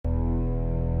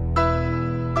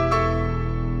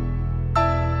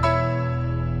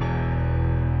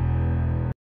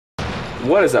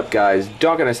What is up, guys?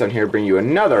 Dogginson here, bringing you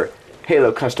another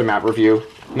Halo custom map review.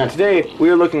 Now today we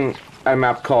are looking at a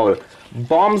map called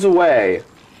Bombs Away,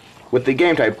 with the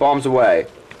game type Bombs Away,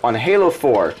 on Halo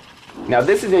 4. Now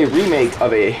this is a remake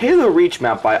of a Halo Reach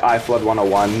map by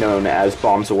iFlood101 known as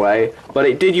Bombs Away, but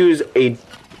it did use a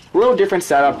real different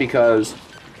setup because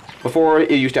before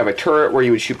it used to have a turret where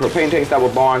you would shoot propane tanks that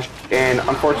would launch, and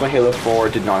unfortunately Halo 4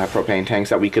 did not have propane tanks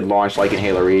that we could launch like in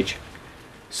Halo Reach.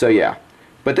 So yeah.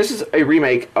 But this is a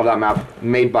remake of that map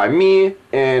made by me,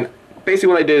 and basically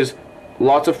what I did is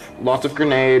lots of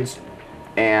grenades,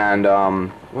 and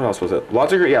what else was it?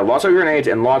 Lots of grenades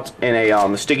and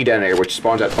a sticky detonator, which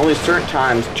spawns at only certain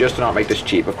times just to not make this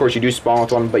cheap. Of course, you do spawn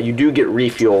with one, but you do get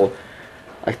refuel.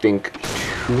 I think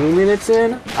 2 minutes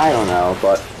in. I don't know,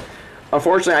 but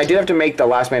unfortunately, I did have to make the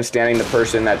last man standing the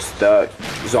person that's the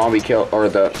zombie kill or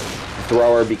the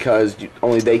thrower because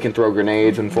only they can throw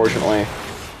grenades, unfortunately.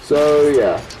 So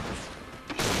yeah,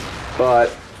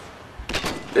 but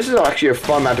this is actually a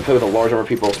fun map to play with a large number of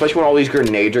people, especially when all these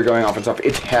grenades are going off and stuff.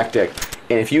 It's hectic,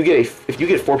 and if you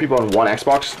get 4 people on one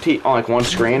Xbox on like one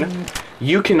screen,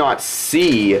 you cannot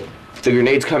see the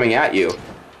grenades coming at you.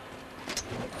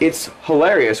 It's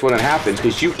hilarious when it happens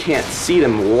because you can't see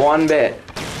them one bit.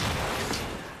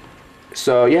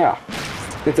 So yeah,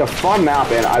 it's a fun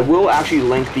map, and I will actually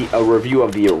link a review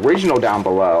of the original down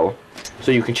below,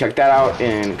 so you can check that out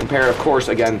and compare. Of course,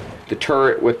 again, the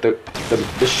turret with the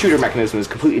shooter mechanism is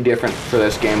completely different for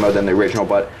this game mode than the original,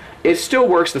 but it still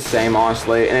works the same,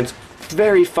 honestly, and it's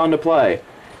very fun to play.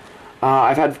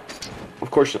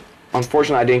 Of course,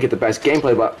 unfortunately, I didn't get the best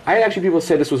gameplay, but I had actually people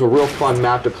say this was a real fun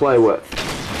map to play with.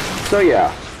 So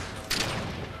yeah.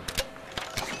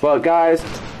 But guys,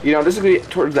 you know, this is going to be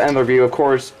towards the end of the review. Of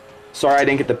course, sorry I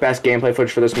didn't get the best gameplay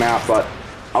footage for this map, but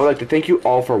I would like to thank you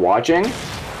all for watching,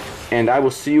 and I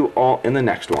will see you all in the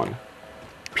next one.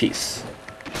 Peace.